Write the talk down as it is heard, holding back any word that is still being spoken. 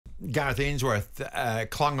Gareth Ainsworth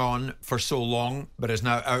clung on for so long, but is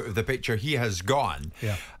now out of the picture. He has gone.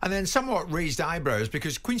 Yeah. And then somewhat raised eyebrows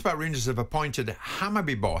because Queen's Park Rangers have appointed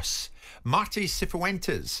Hammarby boss Marti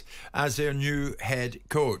Cifuentes as their new head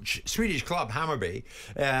coach. Swedish club Hammarby.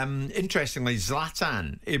 Interestingly,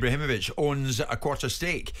 Zlatan Ibrahimovic owns a quarter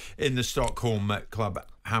stake in the Stockholm club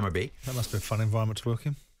Hammarby. That must be a fun environment to work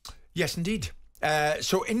in. Yes, indeed.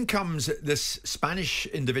 So in comes this Spanish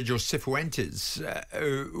individual, Cifuentes,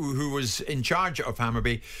 who was in charge of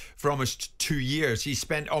Hammarby for almost 2 years. He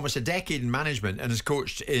spent almost a decade in management and has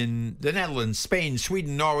coached in the Netherlands, Spain,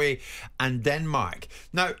 Sweden, Norway and Denmark.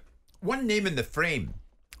 Now, one name in the frame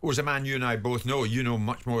was a man you and I both know. You know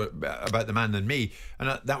much more about the man than me,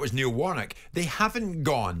 and that was Neil Warnock. They haven't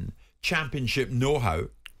gone championship know-how.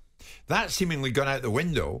 That's seemingly gone out the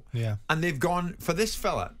window. Yeah. And they've gone for this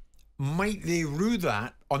fella. Might they rue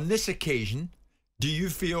that on this occasion? Do you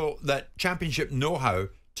feel that championship know-how,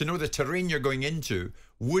 to know the terrain you're going into,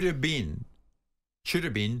 should have been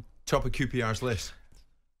top of QPR's list?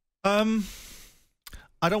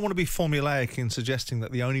 I don't want to be formulaic in suggesting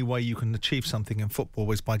that the only way you can achieve something in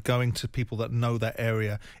football is by going to people that know that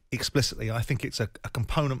area explicitly. I think it's a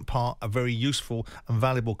component part, a very useful and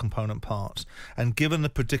valuable component part. And given the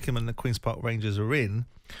predicament that Queen's Park Rangers are in,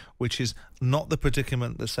 which is not the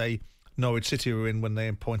predicament that, say, Norwich City were in when they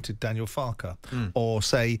appointed Daniel Farker, or,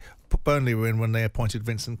 say, Burnley were in when they appointed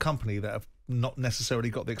Vincent Kompany, that have not necessarily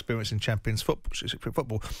got the experience in Champions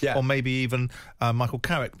football, yeah. Or maybe even Michael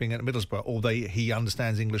Carrick being at Middlesbrough, although he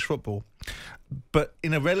understands English football. But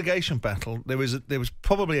in a relegation battle, there was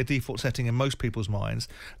probably a default setting in most people's minds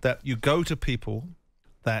that you go to people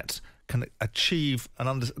that can achieve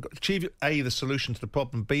A, the solution to the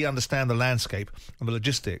problem, B, understand the landscape and the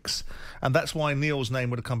logistics. And that's why Neil's name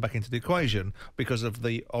would have come back into the equation, because of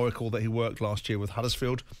the oracle that he worked last year with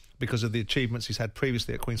Huddersfield, because of the achievements he's had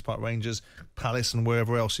previously at Queen's Park Rangers, Palace and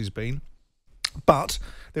wherever else he's been. But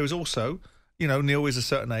there was also, Neil is a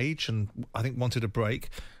certain age and I think wanted a break.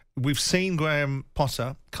 We've seen Graham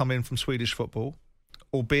Potter come in from Swedish football,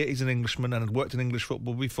 albeit he's an Englishman and had worked in English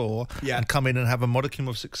football before, and come in and have a modicum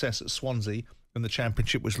of success at Swansea in the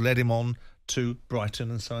Championship, which led him on to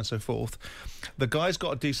Brighton and so on and so forth. The guy's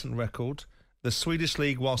got a decent record. The Swedish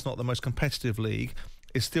league, whilst not the most competitive league,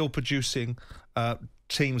 is still producing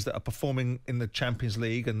teams that are performing in the Champions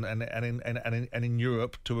League and in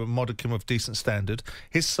Europe to a modicum of decent standard.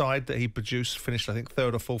 His side that he produced finished, I think,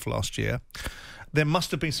 3rd or 4th last year. There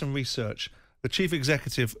must have been some research. The chief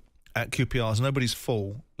executive at QPR is nobody's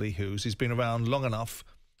fool, Lee Hughes. He's been around long enough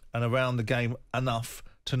and around the game enough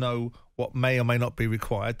to know what may or may not be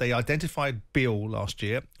required. They identified Beale last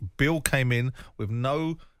year. Beale came in with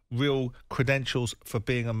no real credentials for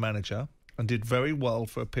being a manager and did very well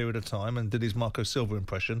for a period of time and did his Marco Silva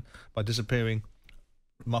impression by disappearing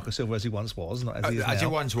Marco Silva as he once was, not as he is now. As he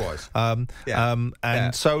once was.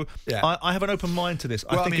 So I have an open mind to this.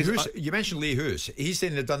 Well, you mentioned Lee Hughes. He's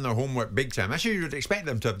saying they've done their homework big time. Actually, you would expect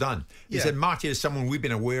them to have done. He said Marti is someone we've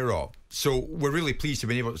been aware of. So we're really pleased to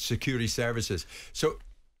be able to secure his services. So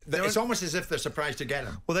it's almost as if they're surprised to get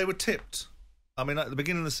him. Well, they were tipped. I mean, at the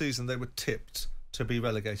beginning of the season, they were tipped to be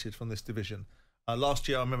relegated from this division. Last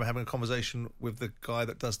year, I remember having a conversation with the guy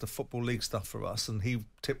that does the Football League stuff for us, and he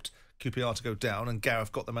tipped QPR to go down, and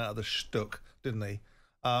Gareth got them out of the shtuck, didn't he?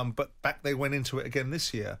 But back they went into it again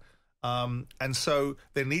this year. And so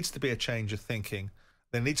there needs to be a change of thinking.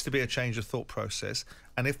 There needs to be a change of thought process.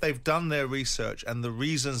 And if they've done their research and the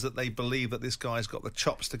reasons that they believe that this guy's got the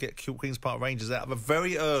chops to get Queen's Park Rangers out of a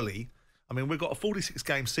very early... I mean, we've got a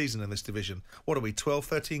 46-game season in this division. What are we, 12,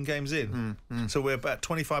 13 games in? So we're about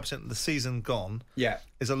 25% of the season gone. Yeah.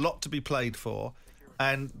 There's a lot to be played for.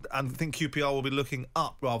 And I think QPR will be looking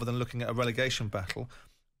up rather than looking at a relegation battle.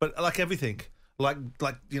 But like everything, like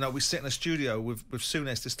we sit in a studio with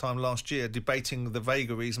Souness this time last year debating the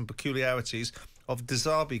vagaries and peculiarities of De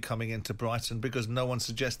Zerbi coming into Brighton because no one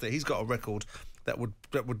suggests that he's got a record that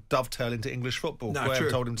would dovetail into English football. Graham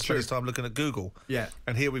told him to spend his time looking at Google. Yeah.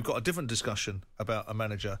 And here we've got a different discussion about a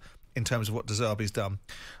manager in terms of what De Zerbi's done.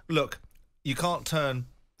 Look, you can't turn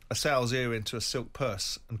a sow's ear into a silk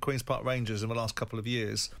purse, and Queen's Park Rangers in the last couple of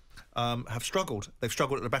years have struggled. They've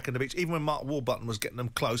struggled at the back end of the beach. Even when Mark Warburton was getting them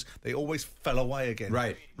close, they always fell away again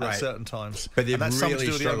at certain times. But they've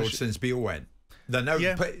really struggled since Beale went. They're now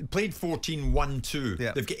played 14-1-2.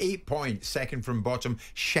 Yeah. They've got 8 points, second from bottom.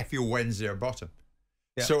 Sheffield Wednesday are bottom.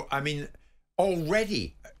 Yeah. So, I mean,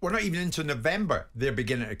 already, we're not even into November, they're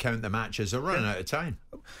beginning to count the matches. They're running out of time.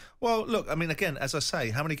 Well, look, I mean, again, as I say,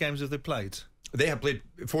 how many games have they played? They have played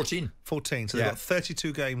 14. 14, so they've got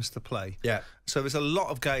 32 games to play. Yeah. So there's a lot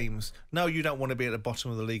of games. No, you don't want to be at the bottom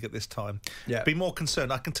of the league at this time. Yeah. Be more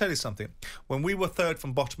concerned. I can tell you something. When we were third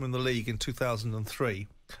from bottom in the league in 2003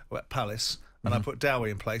 at Palace, and I put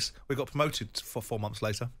Dowie in place, we got promoted for 4 months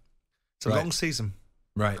later. It's a long season.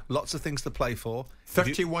 Right. Lots of things to play for.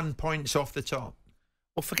 31 points off the top.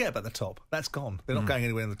 Well, forget about the top. That's gone. They're not going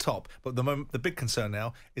anywhere in the top. But the big concern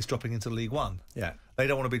now is dropping into League One. Yeah. They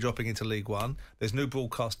don't want to be dropping into League One. There's new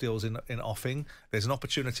broadcast deals in offing. There's an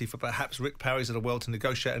opportunity for perhaps Rick Parry's of the world to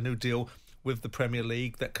negotiate a new deal with the Premier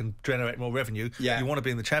League that can generate more revenue. Yeah. You want to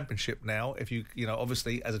be in the Championship now. If you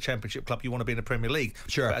obviously, as a Championship club, you want to be in the Premier League.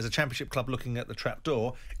 Sure. But as a Championship club looking at the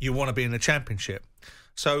trapdoor, you want to be in the Championship.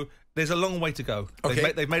 So there's a long way to go.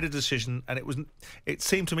 Okay. They've made a decision, and it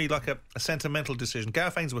seemed to me like a sentimental decision.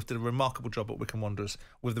 Gareth Ainsworth did a remarkable job at Wycombe Wanderers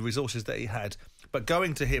with the resources that he had, but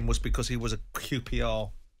going to him was because he was a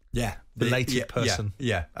QPR related person.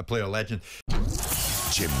 Yeah, a player legend.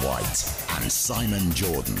 Jim White and Simon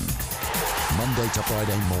Jordan. Monday to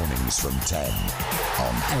Friday mornings from 10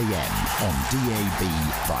 on AM, on DAB,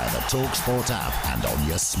 via the talkSPORT app and on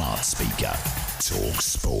your smart speaker.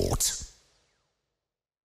 talkSPORT.